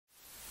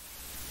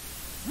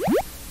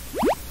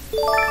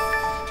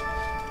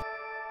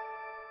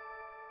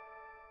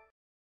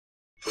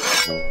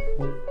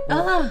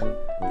Ah,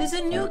 there's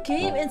a new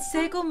game in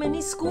Sago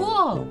Mini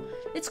School.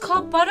 It's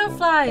called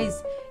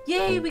Butterflies.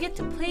 Yay, we get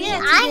to play it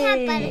today. I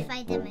have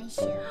butterflies in my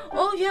shirt.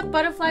 Oh, you have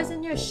butterflies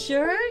in your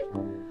shirt?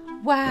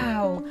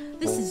 Wow,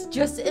 this is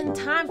just in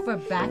time for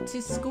back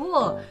to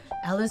school.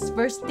 Ella's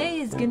first day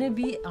is gonna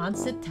be on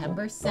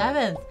September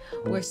 7th.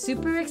 We're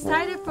super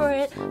excited for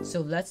it,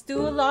 so let's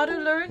do a lot of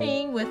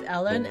learning with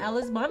Ella and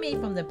Ella's mommy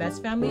from the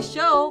Best Family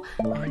Show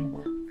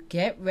and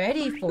get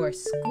ready for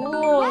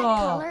school. What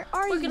color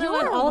are We're gonna your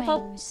learn all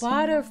wings? about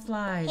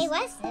butterflies. Hey,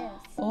 what's this?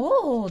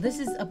 Oh, this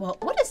is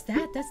about, what is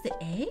that? That's the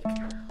egg?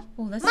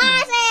 Oh, let's see.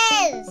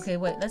 Moths! Okay,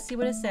 wait, let's see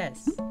what it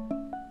says.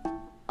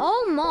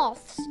 All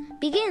moths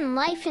begin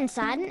life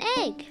inside an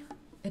egg.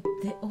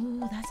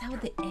 Oh, that's how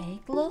the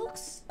egg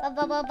looks? Oh,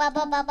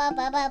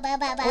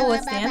 Oh,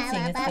 it's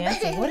dancing, it's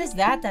dancing. What is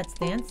that that's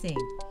dancing?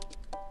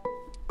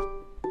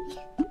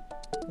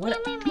 What?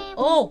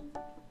 Oh,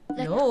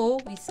 no,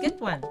 we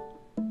skipped one.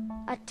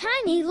 A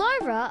tiny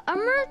larva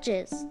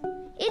emerges.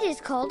 It is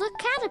called a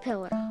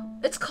caterpillar.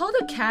 It's called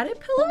a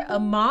caterpillar? A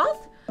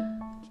moth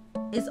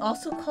is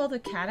also called a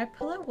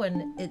caterpillar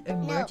when it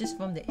emerges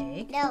from the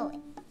egg? No,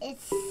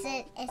 it's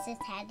a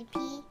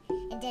caterpie,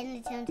 and then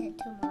it turns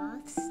into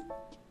moths.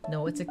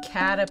 No, it's a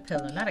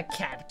caterpillar, not a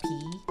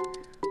caterpie.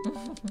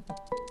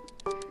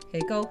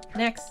 Okay, go.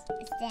 Next.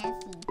 It's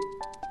dancing.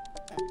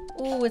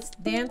 Oh, it's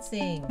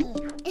dancing.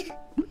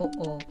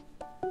 Uh-oh.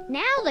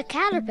 Now the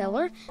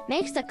caterpillar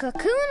makes a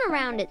cocoon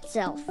around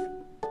itself.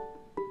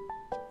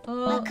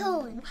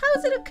 Cocoon. How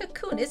is it a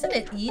cocoon? Isn't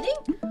it eating?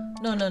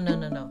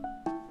 No.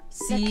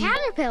 See? The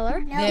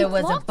caterpillar There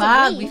was a lots of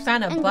bug. We leaves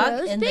found a and bug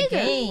grows in the bigger.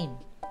 game.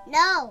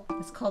 No.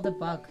 It's called a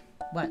bug.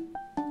 What?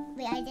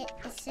 Wait, I did.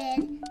 It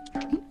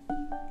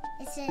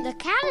said. The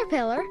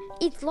caterpillar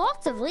eats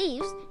lots of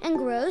leaves and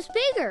grows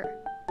bigger.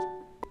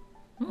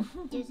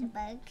 There's a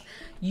bug.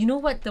 You know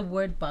what the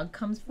word bug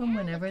comes from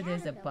whenever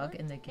there's a bug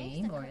in the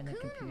game or in the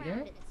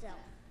computer?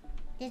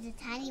 There's a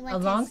tiny one. A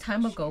long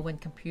time ago when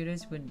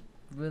computers were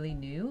really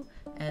new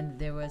and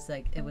there was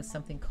it was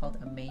something called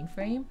a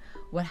mainframe,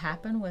 what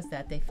happened was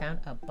that they found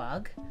a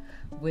bug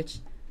which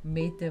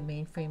made the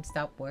mainframe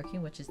stop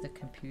working, which is the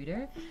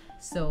computer.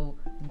 So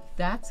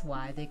that's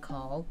why they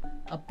call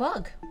a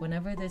bug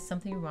whenever there's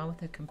something wrong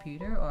with a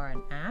computer or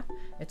an app.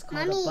 It's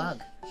called a bug.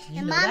 Do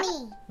you know that?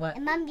 What?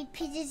 And Mommy,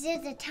 because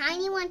there's a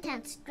tiny one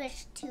that's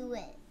squished to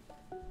it.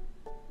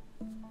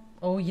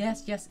 Oh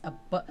yes,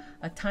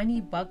 a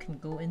tiny bug can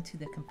go into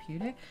the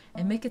computer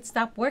and make it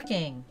stop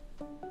working,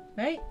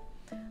 right?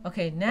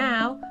 Okay,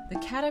 now the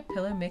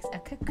caterpillar makes a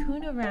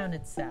cocoon around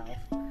itself.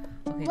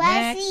 Okay,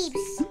 next.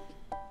 Sleeps.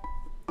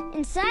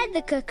 Inside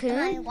the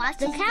cocoon,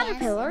 the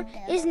caterpillar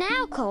is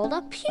now called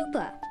a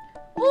pupa.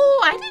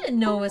 Oh, I didn't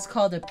know it was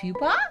called a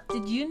pupa.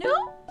 Did you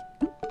know?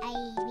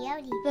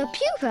 The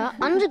pupa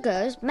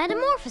undergoes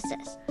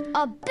metamorphosis,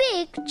 a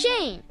big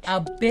change. A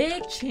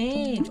big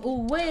change.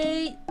 Oh,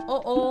 wait.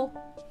 Uh-oh.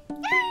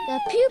 The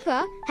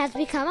pupa has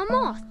become a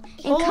moth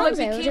and comes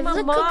it out became of a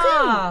the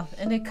moth.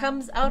 And it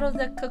comes out of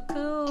the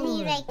cocoon. And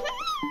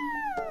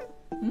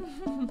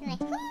he's like,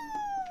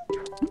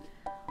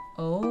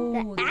 oh.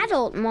 The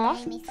adult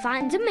moth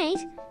finds a mate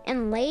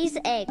and lays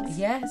eggs.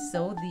 Yes,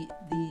 so the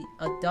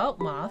adult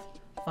moth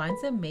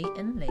finds a mate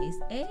and lays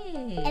eggs.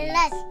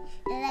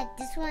 and look,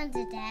 this one's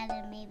a dad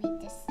and maybe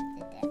this is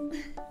the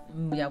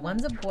dad. Yeah,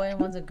 one's a boy and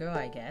one's a girl,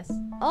 I guess.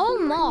 All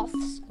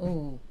moths.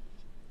 Oh.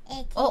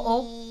 Okay.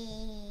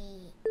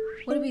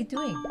 What are we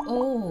doing?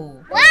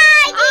 Oh.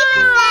 Why did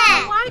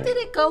that? Why did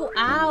it go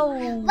out?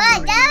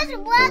 But that was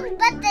one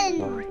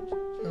button.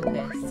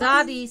 Okay.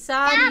 Sorry.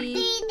 Stop doing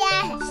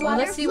that. Well,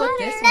 let's see what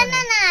this No, one is.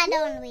 I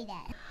don't want to read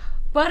that.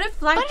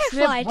 Butterfly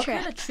trip. What trip.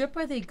 kind of trip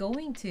are they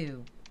going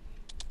to?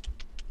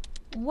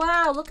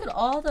 Wow, look at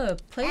all the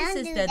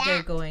places do that they're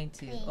that, going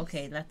to. please.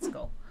 Okay, let's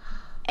go.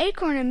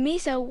 Acorn and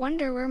Miso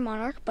wonder where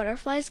monarch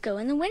butterflies go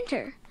in the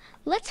winter.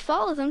 Let's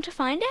follow them to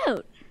find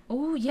out.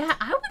 Oh, yeah,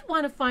 I would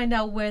want to find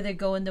out where they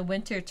go in the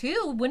winter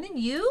too, wouldn't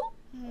you?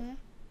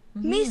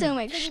 Miso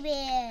makes Pretty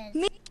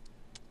bears.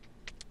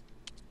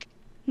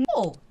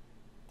 Oh.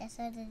 That's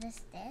what it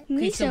is.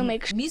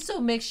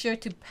 Miso makes sure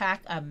to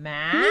pack a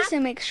mask.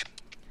 Miso makes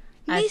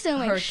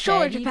her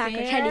sure to teddy pack her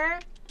bear,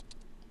 teddy.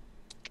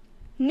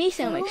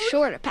 Miso makes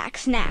sure to pack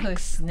her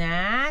snacks.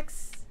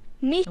 snacks.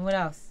 And what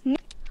else?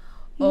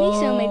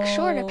 Miso makes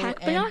sure to pack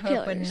and her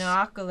binoculars.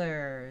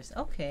 binoculars.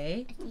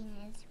 Okay.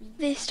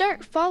 They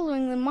start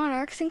following the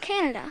monarchs in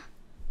Canada.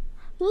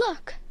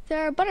 Look,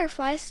 there are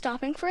butterflies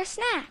stopping for a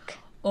snack.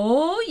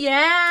 Oh,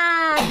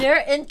 yeah. They're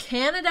in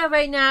Canada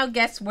right now.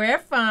 Guess where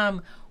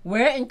from?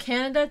 We're in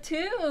Canada,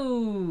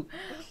 too.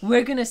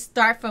 We're going to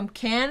start from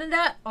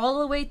Canada all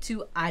the way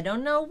to, I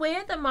don't know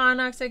where the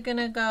monarchs are going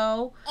to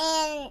go.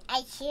 And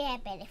I should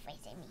have butterflies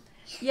in me.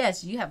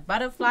 Yes, you have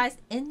butterflies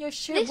in your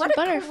shirt. This What a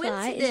butterfly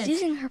coincidence. is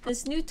using her...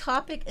 This new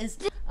topic is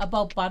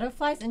about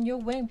butterflies and you're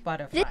wearing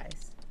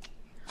butterflies.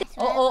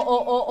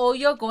 Oh,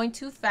 you're going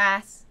too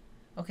fast.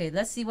 Okay,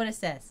 let's see what it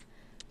says.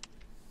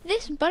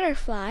 This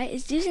butterfly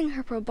is using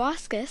her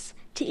proboscis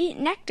to eat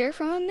nectar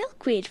from a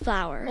milkweed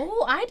flower.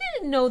 Oh, I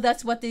didn't know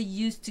that's what they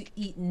use to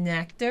eat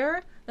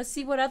nectar. Let's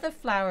see what other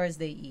flowers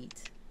they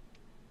eat.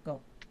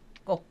 Go,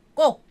 go,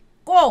 go,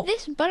 go!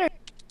 This butterfly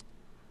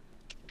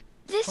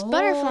is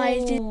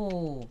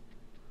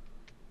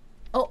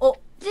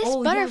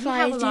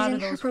butterfly is using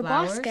her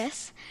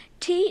proboscis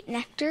to eat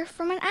nectar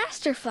from an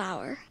aster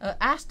flower.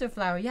 Aster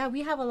flower. Yeah,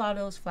 we have a lot of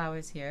those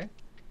flowers here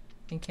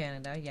in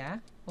Canada. Yeah.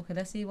 Okay,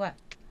 let's see what.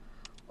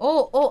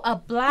 A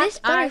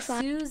black-eyed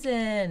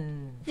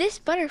Susan. This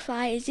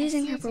butterfly is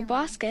using her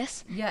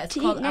proboscis to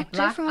eat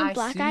nectar from a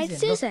black-eyed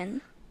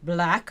Susan.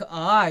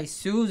 Black-eyed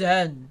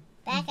Susan.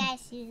 Black-eyed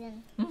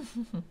Susan.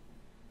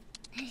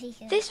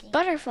 This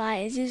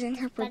butterfly is using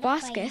her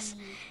proboscis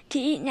to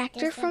eat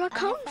nectar from a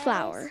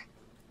coneflower.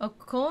 A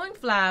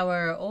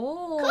cornflower.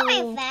 Oh.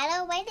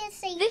 Cornflower? Why did it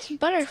say This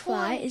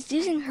butterfly is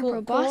using her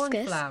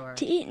proboscis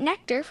to eat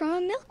nectar from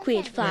a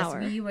milkweed flower.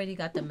 Yes, we already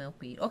got the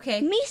milkweed.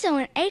 Okay. Miso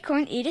and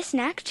Acorn eat a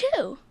snack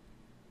too.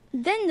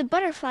 Then the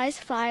butterflies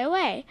fly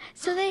away,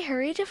 so they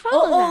hurry to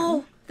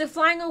follow them. They're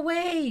flying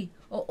away.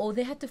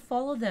 They had to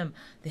follow them.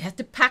 They had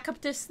to pack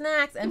up their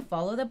snacks and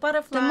follow the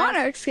butterflies. The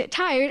monarchs get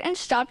tired and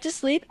stop to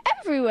sleep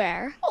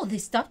everywhere. Oh, they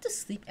stop to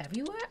sleep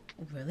everywhere?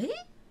 Really?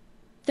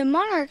 The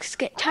monarchs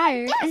get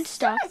tired and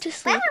stop to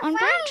sleep on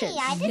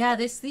branches. Yeah,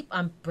 they sleep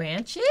on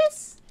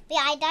branches?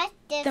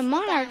 The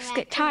monarchs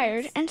get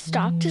tired and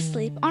stop to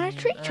sleep on a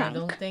tree trunk. I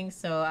don't think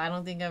so. I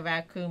don't think a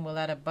raccoon will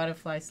let a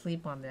butterfly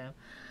sleep on them.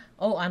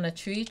 Oh, on a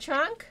tree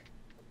trunk?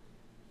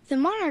 The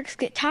monarchs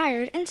get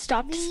tired and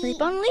stop to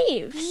sleep on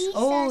leaves.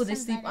 They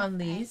sleep on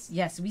leaves.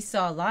 Yes, we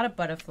saw a lot of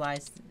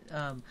butterflies.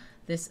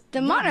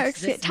 The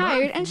monarchs get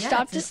tired and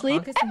stop to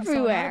sleep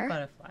everywhere.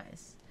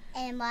 Butterflies.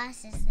 And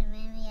moths is when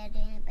we are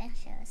doing the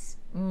benches.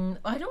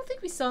 I don't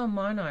think we saw a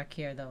monarch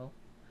here though.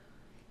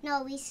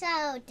 No, we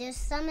saw there's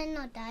some in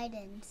the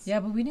gardens.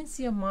 Yeah, but we didn't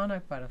see a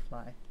monarch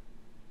butterfly.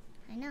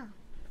 I know.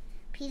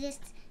 Peter's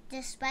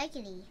the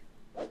spaghetti.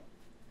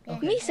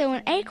 Miso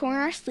and Acorn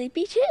are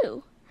sleepy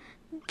too.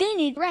 They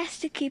need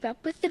rest to keep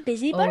up with the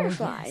busy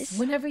butterflies. Yes.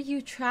 Whenever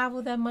you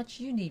travel that much,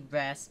 you need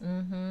rest.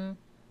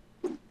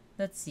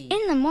 Let's see.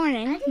 In the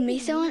morning,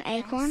 Miso and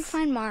Acorn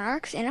find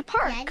monarchs in a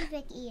park.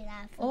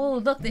 Oh,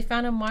 look, they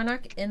found a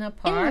monarch in a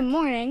park. In the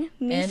morning,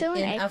 Miso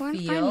and Acorn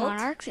find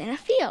monarchs in a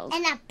field.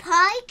 In a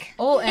park?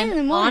 Oh, and in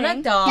the morning, on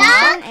a dog.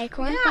 Miso and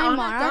Acorn find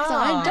monarchs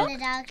on a dog.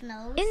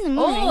 In the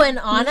morning, and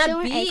on Miso a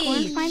and beach.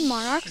 Acorn find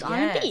monarchs on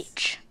a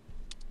beach.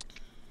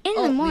 In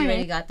the morning, we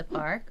already got the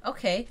park.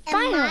 Okay.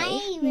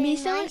 Finally,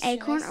 Miso and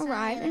Acorn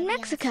arrive in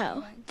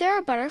Mexico. There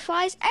are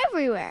butterflies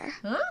everywhere.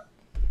 Huh?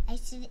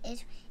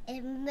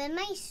 When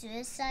my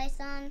suicide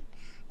song,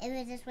 it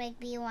would just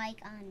be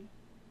like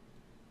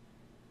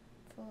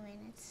 4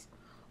 minutes.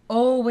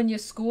 Oh, when your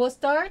school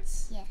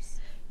starts? Yes.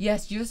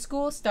 Yes, your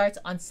school starts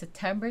on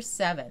September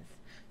 7th.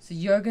 So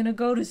you're going to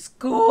go to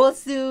school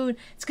soon.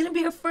 It's going to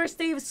be your first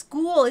day of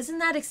school. Isn't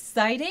that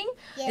exciting?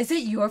 Yes. Is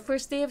it your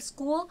first day of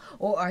school?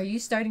 Or are you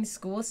starting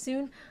school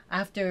soon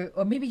after,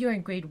 or maybe you're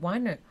in grade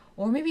 1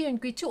 or maybe you're in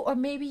grade 2 or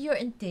maybe you're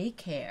in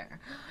daycare.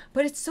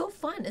 But it's so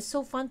fun. It's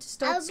so fun to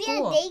start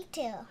school. I'll be in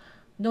daycare.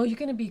 No, you're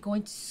going to be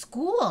going to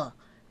school.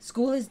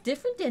 School is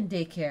different than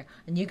daycare.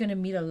 And you're going to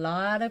meet a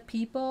lot of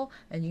people.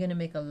 And you're going to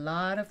make a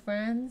lot of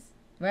friends.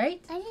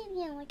 Right? I didn't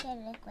know what they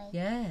look like.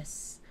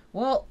 Yes.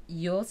 Well,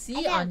 you'll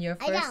see on your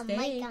first day. I got a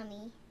mic on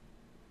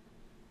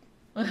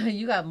me.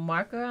 You got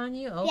marker on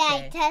you? Okay.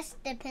 Yeah, I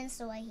test the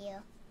pencil right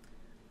here.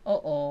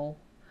 Oh,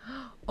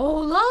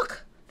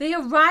 look. They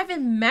arrive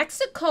in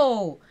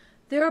Mexico.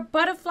 There are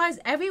butterflies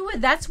everywhere.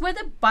 That's where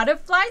the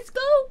butterflies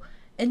go?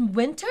 In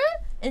winter?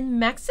 In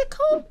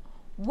Mexico?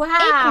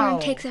 Wow. Acorn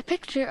takes a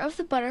picture of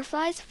the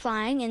butterflies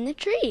flying in the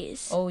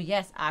trees. Oh,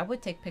 yes. I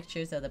would take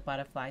pictures of the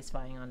butterflies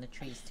flying on the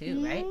trees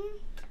too, right?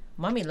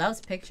 Mommy loves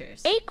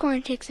pictures.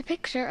 Acorn takes a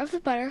picture of the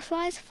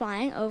butterflies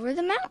flying over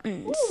the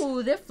mountains.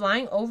 Ooh, they're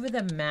flying over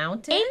the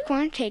mountain?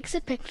 Acorn takes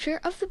a picture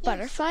of the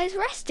butterflies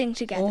resting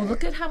together. Oh,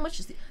 look at how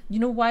much... You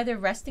know why they're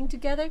resting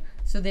together?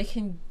 So they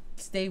can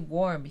stay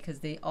warm because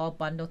they all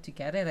bundle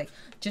together.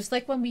 Just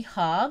like when we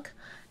hug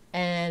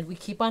and we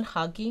keep on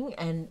hugging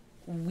and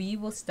we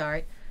will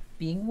start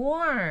being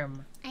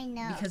warm. I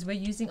know. Because we're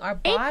using our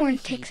body Acorn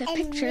heat. takes a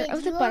picture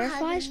of the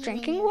butterflies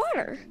drinking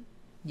water.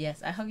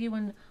 Yes, I hug you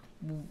when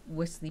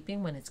we're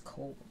sleeping when it's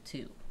cold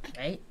too,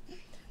 right?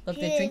 Look,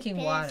 they're drinking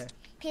water.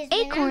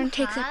 Acorn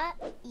takes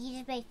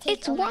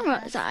It's warm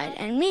outside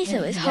and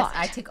Miso is hot.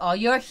 I take all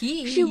your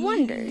heat. She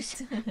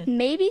wonders,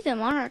 maybe the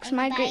monarchs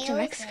migrate to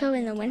Mexico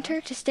in the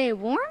winter to stay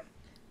warm?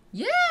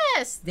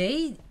 Yes,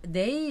 they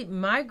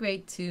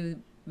migrate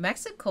to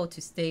Mexico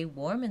to stay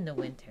warm in the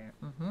winter.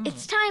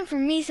 It's time for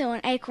Miso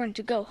and Acorn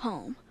to go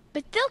home.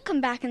 But they'll come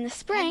back in the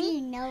spring. How do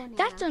you know now?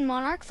 That's when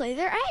monarchs lay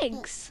their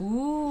eggs.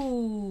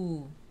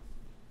 Ooh.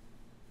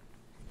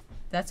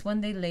 That's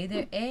when they lay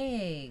their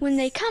eggs. When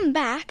they come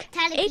back,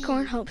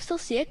 Acorn hopes they'll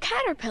see a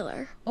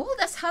caterpillar. Oh,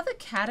 that's how the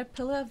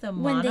caterpillar of the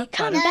When they monarch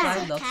come butterfly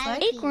back, looks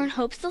like? Acorn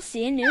hopes they'll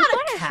see a new Not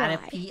butterfly. a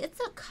caterpie, it's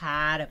a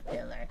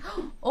caterpillar.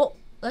 Oh,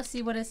 let's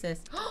see what it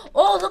says.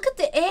 Oh, look at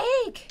the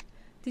egg.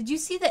 Did you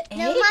see the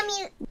egg?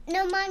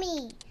 No,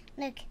 mommy.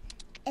 Look.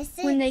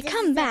 When they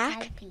come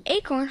back,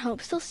 Acorn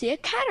hopes they'll see a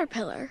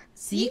caterpillar.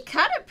 See,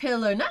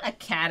 caterpillar, not a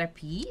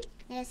caterpie.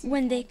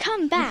 When they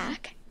come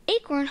back,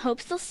 Acorn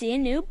hopes they'll see a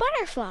new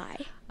butterfly.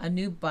 A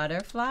new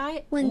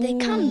butterfly? When they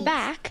come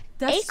back,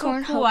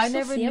 Acorn so cool. hopes I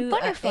never they'll see knew a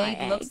butterfly an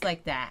egg looks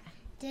like that.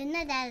 Didn't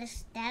know that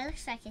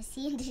looks like a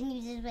seed, and then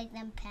you just make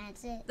them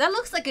pants it. That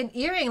looks like an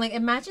earring. Like,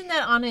 imagine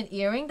that on an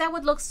earring. That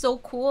would look so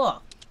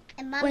cool.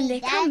 And Mommy, when they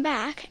come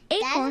back,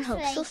 Acorn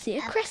hopes they'll see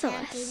a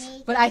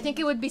chrysalis. But I think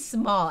it would be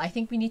small. I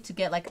think we need to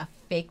get like a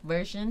fake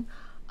version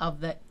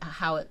of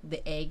how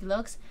the egg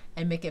looks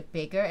and make it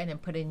bigger and then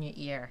put it in your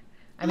ear.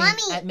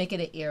 Make it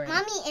an earring.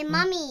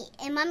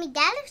 Mommy,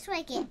 that looks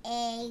like an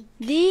egg.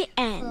 The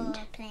end.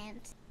 For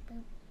plants.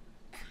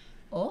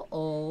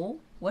 Oh,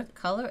 what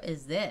color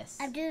is this?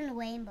 I'm doing a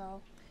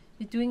rainbow.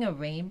 You're doing a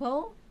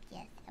rainbow?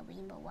 Yes, a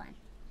rainbow one.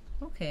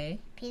 Okay.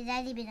 Because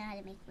I didn't even know how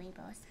to make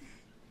rainbows.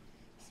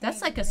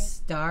 That's like a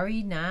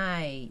starry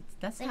night.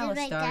 That's how a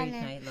starry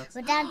night looks.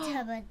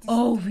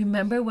 Oh,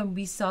 remember when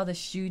we saw the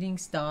shooting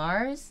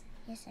stars?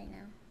 Yes, I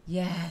know.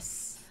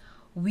 Yes.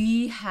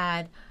 We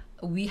had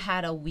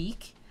a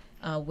week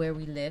where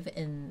we live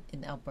in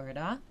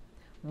Alberta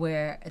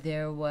where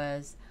there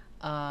was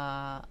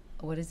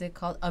what is it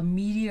called? A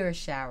meteor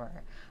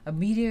shower. A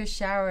meteor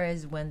shower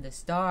is when the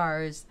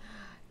stars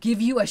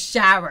give you a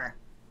shower.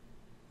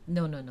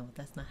 No,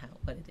 that's not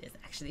what it is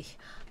actually.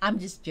 I'm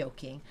just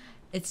joking.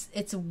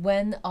 It's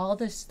when all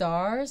the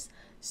stars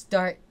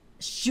start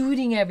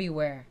shooting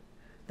everywhere.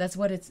 That's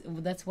what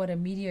a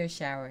meteor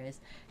shower is.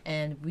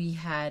 And we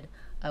had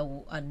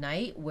a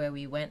night where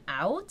we went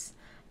out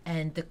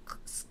and the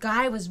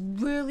sky was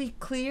really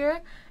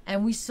clear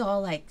and we saw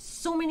like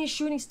so many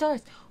shooting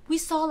stars. We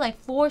saw like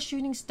 4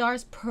 shooting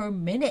stars per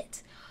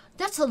minute.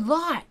 That's a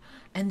lot.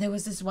 And there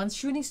was this one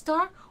shooting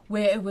star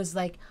where it was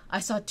like I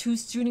saw 2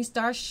 shooting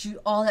stars shoot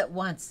all at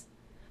once.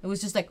 It was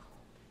just like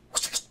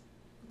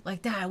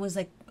that. It was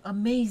like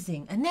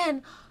amazing. And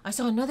then I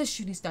saw another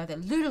shooting star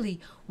that literally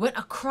went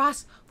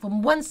across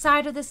from one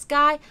side of the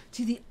sky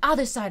to the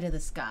other side of the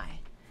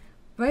sky.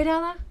 Right,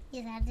 Ella?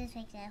 Yes, I just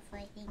make that for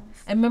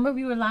things. And remember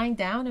we were lying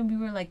down and we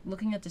were like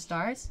looking at the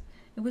stars?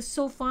 It was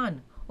so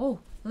fun. Oh,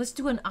 let's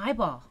do an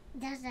eyeball.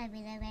 That's not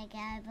really like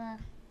eyeball.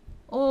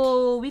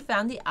 Oh, we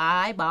found the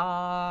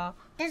eyeball.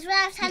 That's what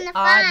I was trying to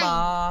find.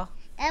 Eyeball.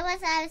 That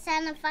was what I was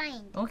trying to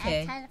find.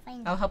 Okay.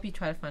 I'll help you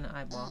try to find an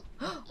eyeball.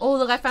 Oh,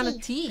 look, I found a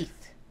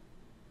teeth.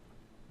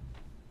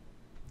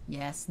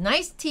 Yes,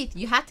 nice teeth.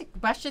 You have to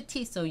brush your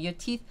teeth so your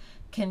teeth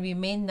can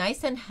remain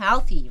nice and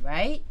healthy,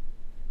 right?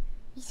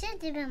 You should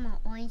give them an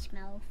orange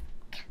mouth.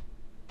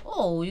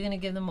 Oh, you're going to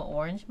give them an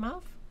orange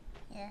mouth?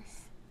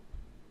 Yes.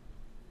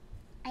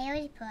 I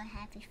already put a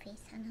happy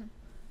face on them.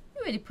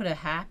 You already put a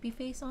happy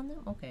face on them?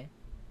 Okay.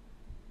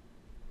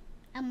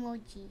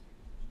 Emoji.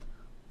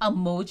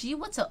 Emoji?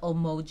 What's an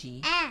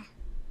emoji? Ah.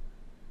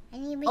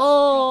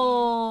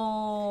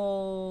 Oh.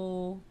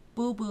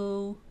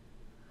 Boo-boo.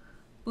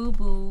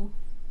 Boo-boo.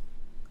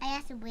 I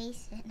have to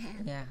waste it now.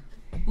 Yeah.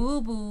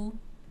 Boo-boo.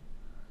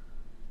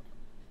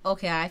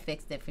 Okay, I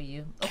fixed it for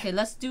you. Okay,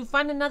 let's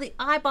find another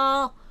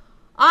eyeball.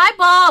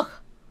 Eyeball!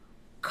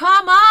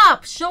 Come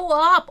up! Show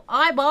up!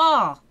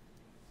 Eyeball!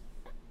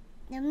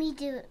 Let me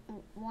do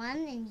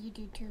 1 and you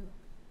do 2.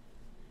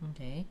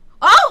 Okay.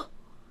 Oh!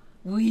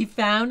 We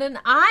found an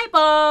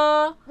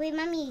eyeball! Wait,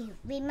 Mommy,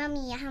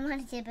 I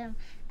want to give him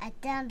a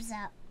thumbs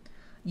up.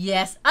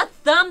 Yes, a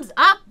thumbs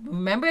up.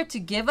 Remember to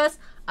give us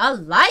a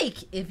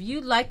like if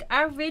you like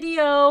our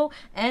video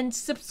and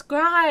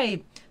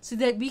subscribe so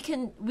that we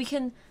can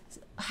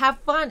have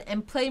fun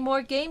and play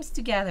more games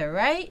together,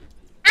 right?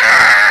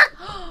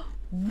 Ah!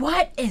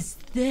 What is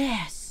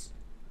this?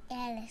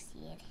 Yeah, let's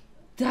see it.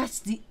 That's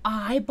the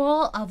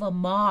eyeball of a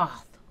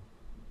moth.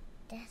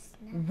 That's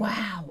not.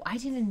 Wow, I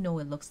didn't know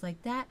it looks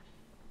like that.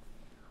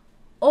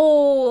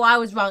 Oh, I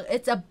was wrong.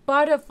 It's a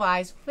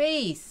butterfly's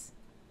face.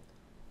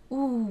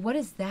 Ooh, what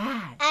is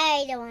that?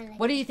 I don't want to.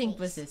 What do you think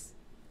this is?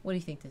 What do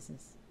you think this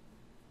is?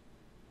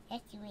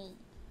 That's wing.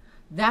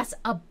 That's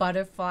a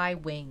butterfly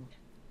wing.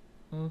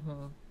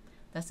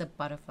 That's a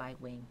butterfly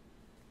wing.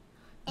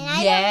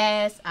 And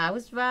yes, I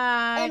was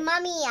right. And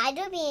Mommy, I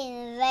don't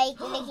mean like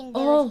licking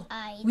those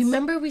eyes.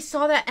 Remember we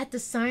saw that at the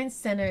Science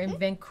Center in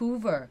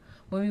Vancouver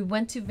when we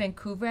went to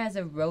Vancouver as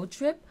a road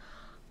trip.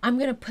 I'm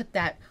going to put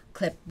that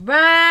clip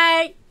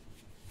right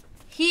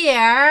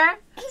here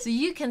so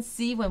you can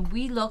see when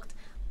we looked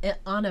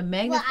on a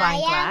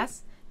magnifying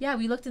glass. Yeah,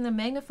 we looked in the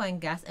magnifying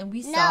glass and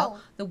we saw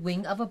the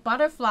wing of a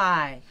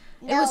butterfly.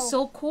 It was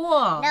so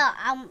cool.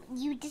 No,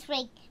 you just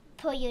like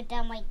put your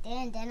thumb right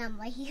there and then I'm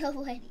right here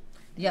already.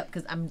 Yep,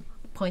 because I'm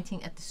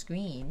pointing at the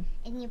screen.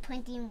 And you're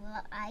pointing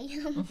where I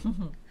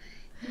am.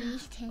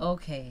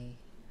 Okay.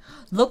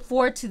 Look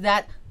forward to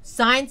that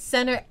Science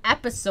Center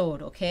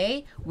episode,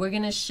 okay? We're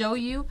going to show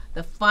you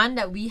the fun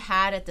that we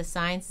had at the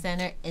Science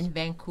Center in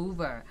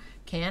Vancouver,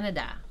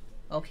 Canada.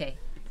 Okay.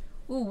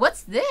 Ooh,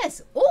 what's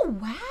this? Oh,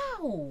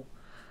 wow.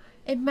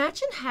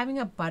 Imagine having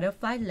a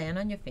butterfly land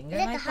on your finger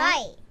It's like like a that.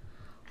 heart.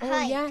 Oh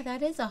Heart. yeah,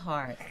 that is a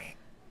heart.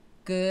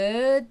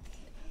 Good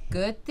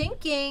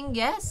thinking.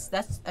 Yes,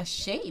 that's a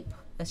shape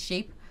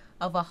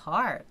of a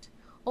heart.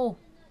 Oh,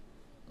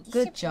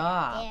 good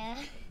job. Yeah.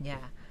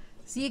 Yeah.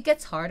 See, it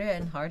gets harder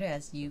and harder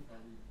as you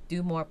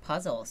do more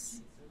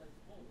puzzles.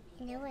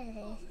 You know what it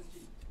is?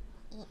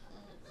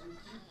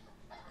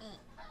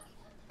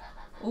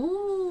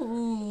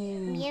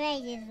 Ooh. Maybe I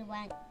did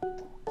one.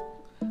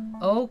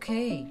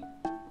 Okay.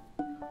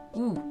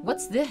 Ooh,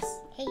 what's this?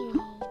 Hey.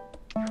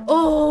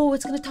 Oh,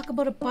 it's gonna talk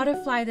about a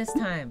butterfly this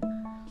time.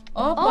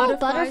 All All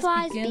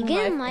butterflies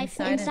begin life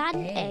inside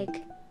an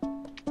egg.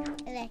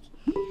 Look.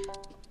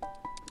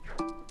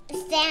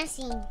 It's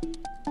dancing.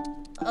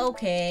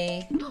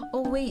 Okay.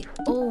 Oh wait.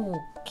 Oh.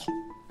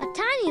 A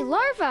tiny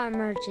larva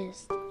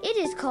emerges. It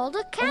is called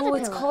a caterpillar. Oh,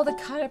 it's called a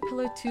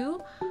caterpillar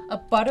too. A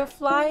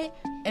butterfly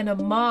and a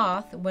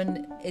moth,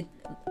 when it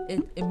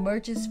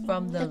emerges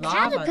from the The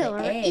larva,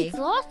 caterpillar the egg, eats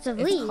lots of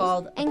it's leaves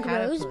called a and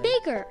grows caterpillar.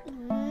 bigger.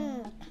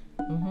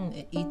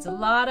 It eats a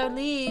lot of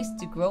leaves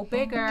to grow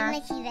bigger. And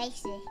like he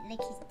likes it. Like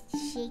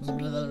he's shaking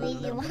because he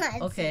really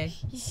wants. Okay.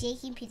 He's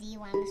shaking because he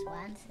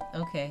wants.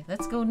 Okay,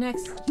 let's go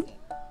next.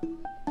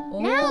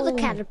 Now the Oh,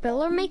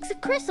 caterpillar makes a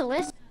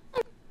chrysalis.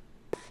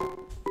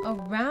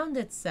 around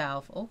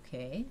itself.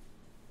 Okay.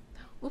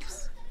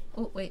 Oops.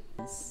 Oh wait.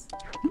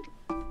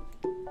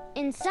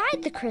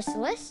 Inside the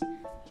chrysalis,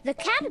 the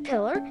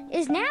caterpillar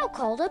is now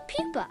called a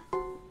pupa.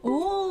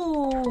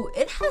 Ooh,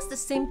 it has the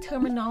same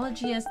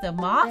terminology as the The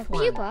moth one.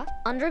 pupa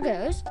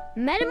undergoes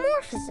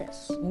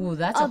metamorphosis. Ooh,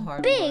 that's a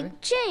hard big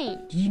word.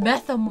 change.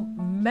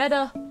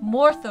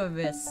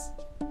 Metamorphosis.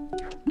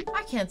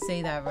 I can't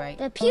say that right.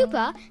 The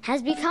pupa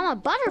has become a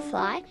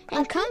butterfly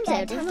and comes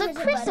out of the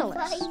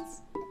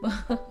chrysalis.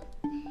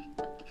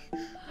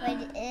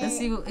 Let's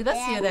see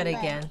that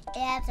again. It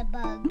has a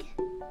bug.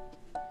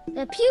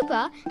 The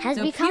pupa has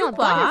The become a pupa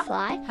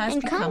butterfly has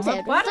and become comes a out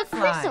of the butterfly.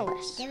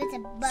 chrysalis. There was a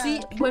bug.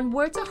 See, when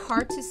words are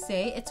hard to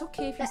say, it's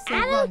okay if you say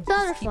adult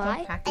wrong. Just keep on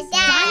butterfly practicing.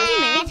 finds a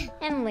Dad. mate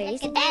and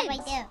lays Look at that right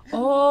eggs. there.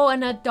 Oh,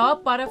 an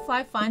adult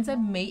butterfly finds a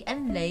mate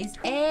and lays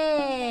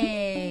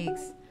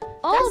eggs.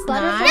 All That's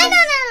butterflies. nice. No.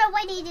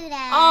 Why do you do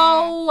that?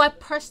 Oh, I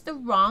pressed the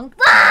wrong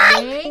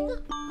thing.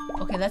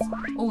 Okay, let's.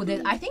 Oh,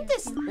 I think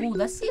this. Oh,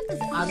 let's see if there's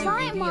other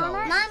Fly, video.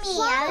 monarch. Mommy,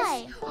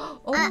 Fly.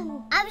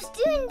 Oh, I was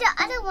doing the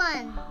other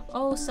one.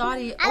 oh,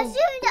 sorry. I was Oh,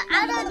 doing the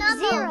other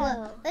number.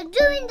 Zero. We're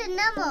doing the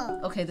number.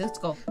 okay, let's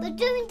go. We're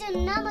doing the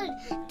number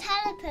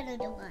caterpillar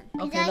the one.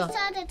 Because Okay, I look.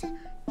 saw the.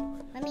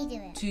 Let me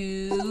do it.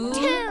 2,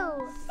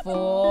 2,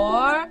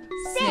 4,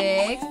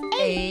 6,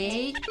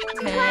 8,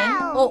 10.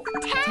 Oh,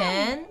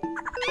 10,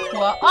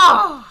 12.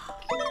 Oh!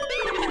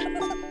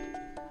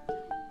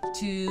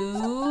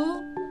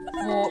 2,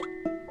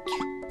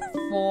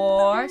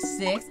 4,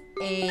 6,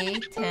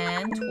 8,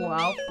 10,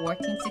 12,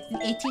 14,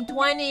 16, 18,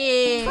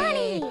 20.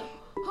 20.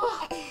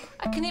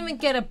 I couldn't even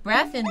get a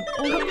breath in. Oh,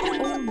 look.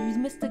 Oh, you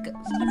missed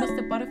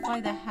the butterfly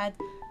that had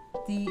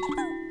the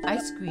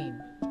ice cream.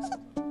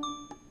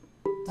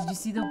 Did you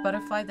see the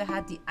butterfly that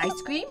had the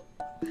ice cream?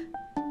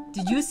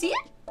 Did you see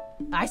it?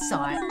 I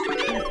saw it.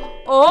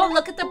 Oh,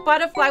 look at the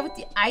butterfly with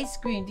the ice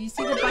cream. Do you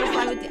see the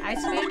butterfly with the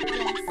ice cream?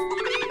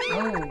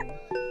 Oh.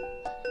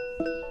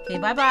 Okay,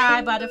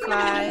 bye-bye,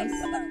 butterflies.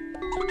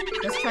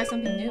 Let's try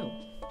something new.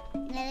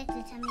 Let it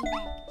tell me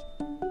back.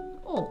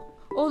 Oh,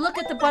 look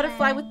at the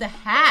butterfly with the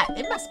hat.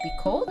 It must be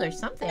cold or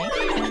something.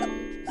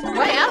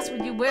 Why else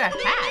would you wear a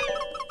hat?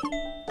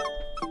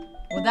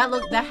 Well,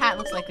 that hat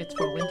looks like it's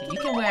for winter. You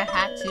can wear a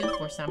hat too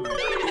for summer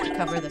to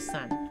cover the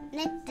sun.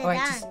 Let the Or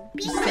done.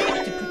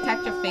 to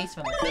protect your face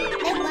from the sun.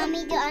 Let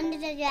mommy go under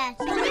the dress.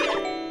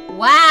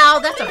 Wow,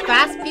 that's a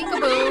fast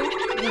peekaboo.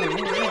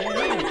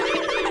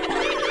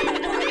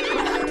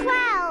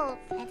 12.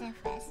 That's a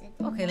fast.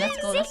 Okay, let's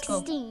go.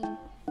 16.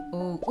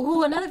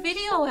 Ooh, another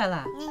video,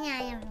 Ella.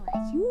 I don't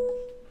watch.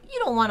 You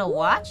don't want to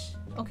watch?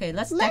 Okay,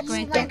 let's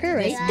decorate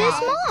Decorate this this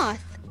moth.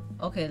 moth.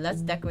 Okay,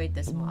 let's decorate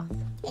this moth.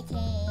 Okay, I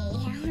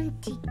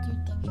want to do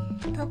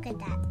the polka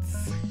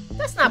dots.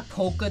 That's not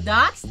polka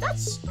dots.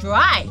 That's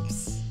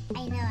stripes.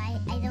 I know, I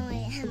don't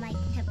really like I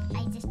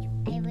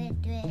will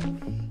do it.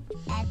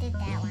 I did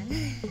that one.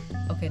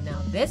 Okay, now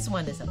this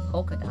one is a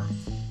polka dot.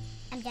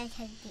 I'm just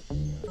going to do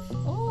ears.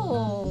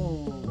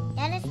 Oh.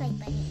 That is like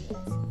bunny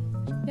ears.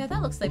 Yeah,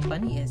 that looks like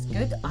bunny ears.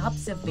 Good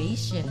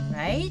observation,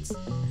 right?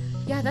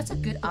 Yeah, that's a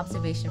good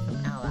observation from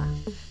Ella.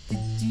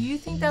 Do you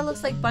think that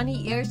looks like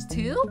bunny ears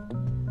too?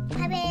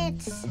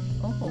 Puppets.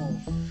 Oh.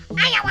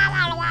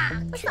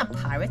 That's not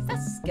pirates,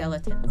 that's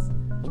skeletons.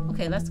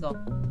 Okay, let's go.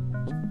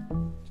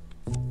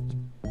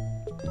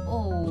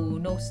 Oh,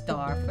 no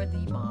star for the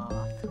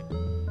moth.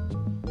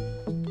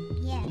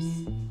 Yes.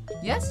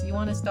 Yes, you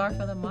want a star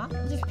for the moth?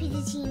 Just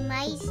because he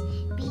might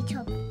be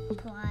top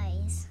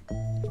prize.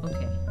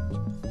 Okay.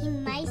 He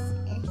might,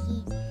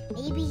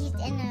 maybe he's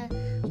in a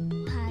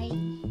party.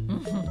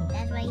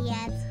 That's why he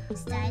has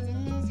stars on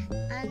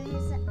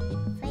his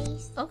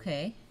face.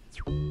 Okay.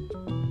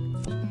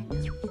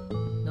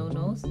 No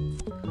nose.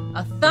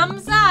 A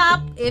thumbs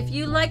up if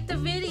you like the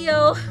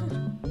video.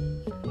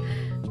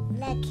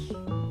 Look,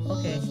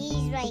 Okay.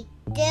 he's like,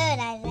 good,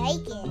 I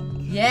like it.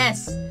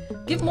 Yes.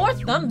 Give more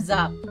thumbs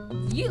up.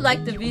 You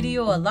like the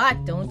video a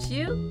lot, don't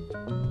you?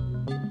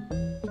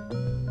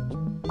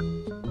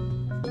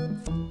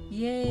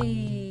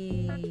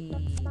 Yay.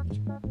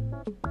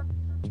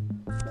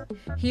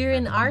 Here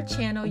in our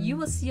channel, you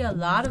will see a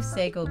lot of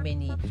Sago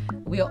Mini.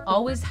 We'll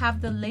always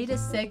have the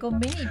latest Sago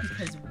Mini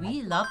because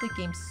we love the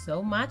game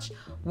so much.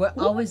 We're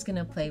always going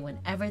to play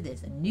whenever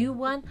there's a new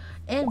one,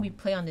 and we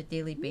play on a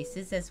daily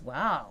basis as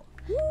well.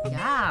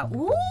 Yeah.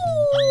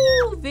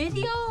 Ooh,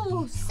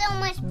 videos. So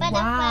much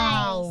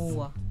butterflies.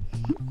 Wow.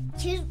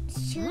 Choose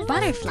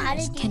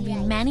Butterflies how to can do be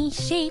that. many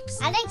shapes,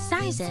 I like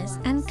sizes,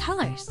 and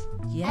colors.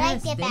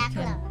 Yes, the they back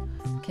color.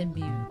 can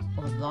be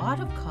a lot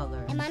of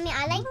colors. And Mommy,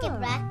 I like the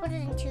black one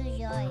and choose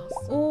yours.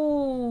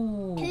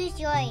 Oh. Choose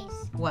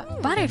yours.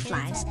 What?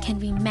 Butterflies can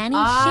be many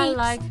I shapes,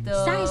 like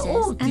the. sizes,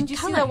 Oh, and did you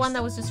colors. see that one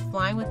that was just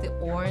flying with the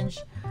orange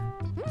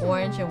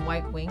and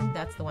white wing?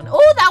 That's the one.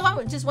 Oh, that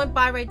one just went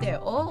by right there.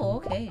 Oh,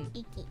 okay.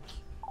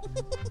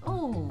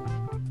 Oh.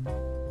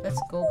 Let's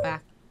go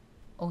back.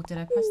 Oh, did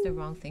I press the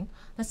wrong thing?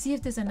 Let's see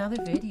if there's another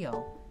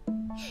video.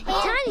 A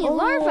tiny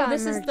larva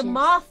This is the emerges.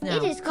 moth now.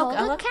 It is called Look,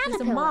 a Ella, there's a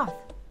caterpillar. moth.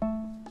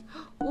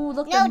 Oh,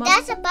 look, No, the moth.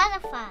 that's a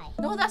butterfly.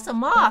 No, that's a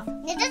moth.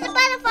 No, that's a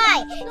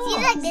butterfly. See,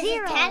 look, this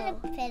Zero. is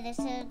caterpillar,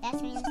 so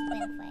that means it's a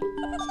butterfly.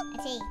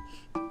 I see.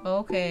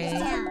 Okay.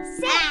 Town.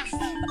 Six.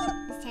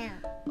 This town.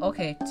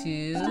 Okay,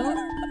 2.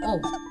 Oh.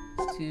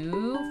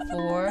 2,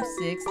 4,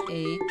 6,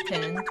 8,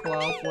 10,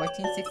 12,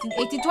 14, 16,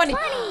 18, 20.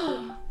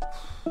 I'm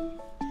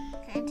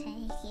trying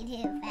to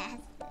get it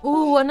fast.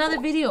 Ooh, another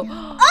video. Oh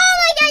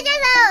my God,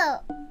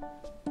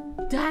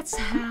 Jello! That's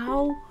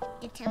how.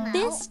 It came out.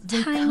 This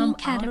They come tiny out of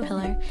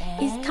caterpillar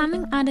the is egg?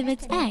 coming out of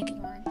its egg.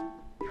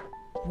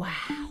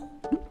 Wow.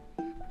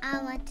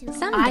 I want to.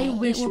 Someday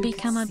wish it will we could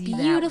become a see that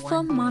beautiful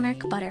one day.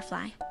 monarch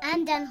butterfly.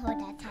 I'm done hold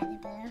that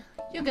caterpillar.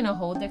 You're gonna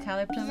hold the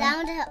caterpillar?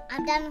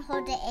 I'm done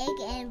hold the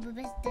egg and with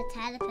the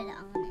caterpillar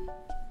on it.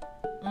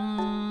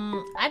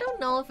 I don't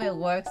know if it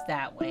works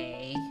that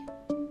way.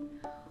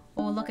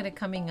 Oh, look at it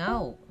coming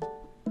out.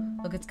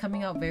 Look, it's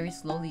coming out very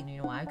slowly. You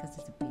know why? Because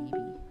it's a baby.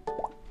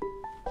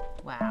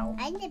 Wow.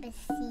 I never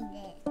seen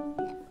it.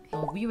 Never.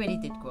 Oh, we already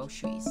did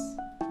groceries.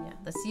 Yeah.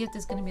 Let's see if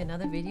there's gonna be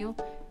another video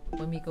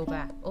when we go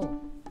back. Oh.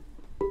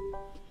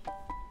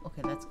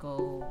 Okay, let's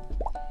go.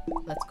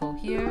 Let's go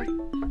here.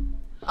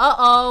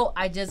 Uh-oh,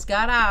 I just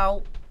got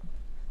out.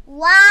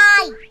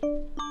 Why?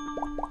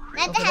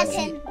 Let Okay, the let's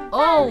see. happen.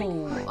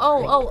 Oh.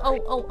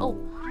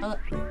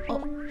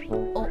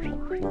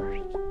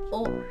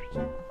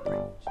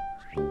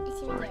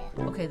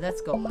 Okay,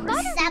 let's go.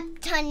 Stop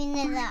turning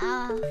it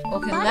off.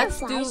 Okay, let's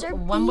Butterflies do are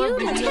one more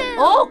video. beautiful.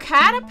 Oh,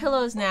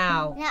 caterpillars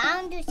now. Now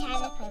I want to do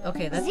caterpillar.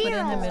 Okay, let's put it in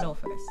the Zero. middle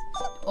first.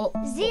 Oh,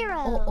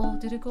 Zero. Oh,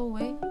 did it go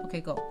away?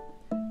 Okay, go.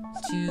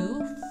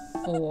 2,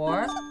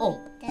 4. Oh,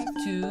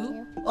 That's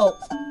 2. Oh,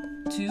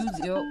 2,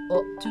 0.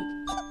 Oh,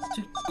 2.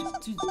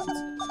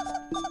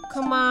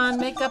 Come on,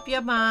 make up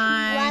your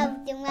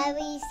mind. Then why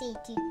will you say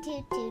two?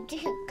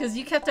 Because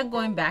you kept on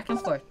going back and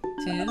forth.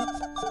 2.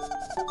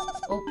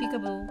 Oh,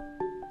 peekaboo.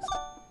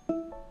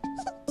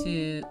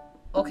 2.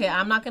 Okay,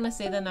 I'm not going to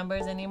say the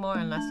numbers anymore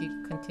unless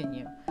you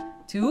continue.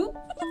 2,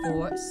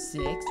 4,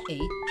 6,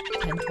 8,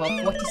 10,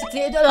 12, 14,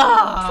 16.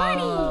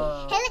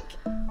 Oh! Hey,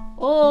 look.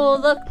 Oh,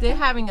 look, they're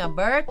having a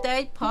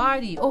birthday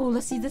party. Oh,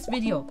 let's see this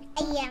video.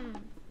 I am.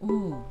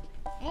 Ooh,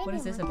 what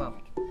is this about?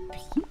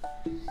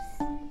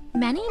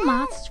 Many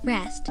moths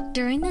rest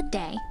during the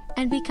day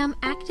and become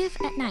active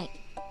at night.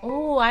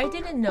 Oh, I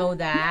didn't know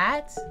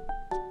that.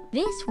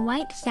 This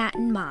white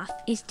satin moth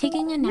is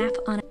taking a nap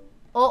on a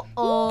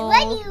Uh-oh.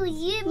 What do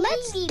you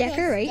Let's mean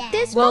decorate that?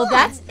 this Well, pond.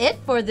 that's it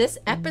for this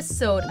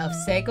episode of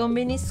Sago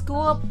Mini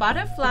School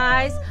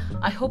Butterflies.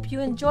 I hope you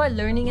enjoy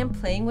learning and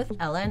playing with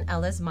Ella and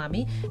Ella's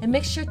mommy. And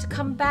make sure to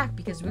come back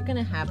because we're going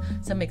to have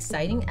some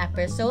exciting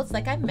episodes.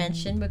 Like I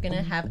mentioned, we're going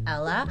to have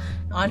Ella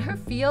on her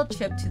field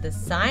trip to the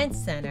Science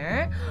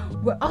Center.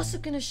 We're also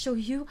going to show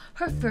you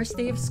her first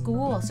day of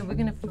school. So we're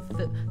going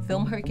to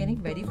film her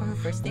getting ready for her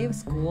first day of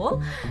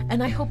school.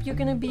 And I hope you're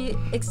going to be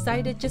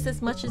excited just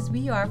as much as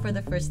we are for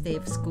the first day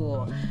of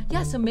school.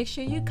 Yeah, so make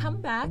sure you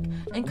come back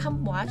and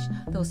come watch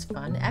those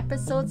fun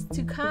episodes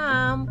to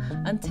come.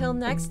 Until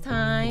next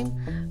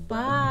time,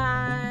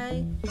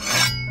 bye.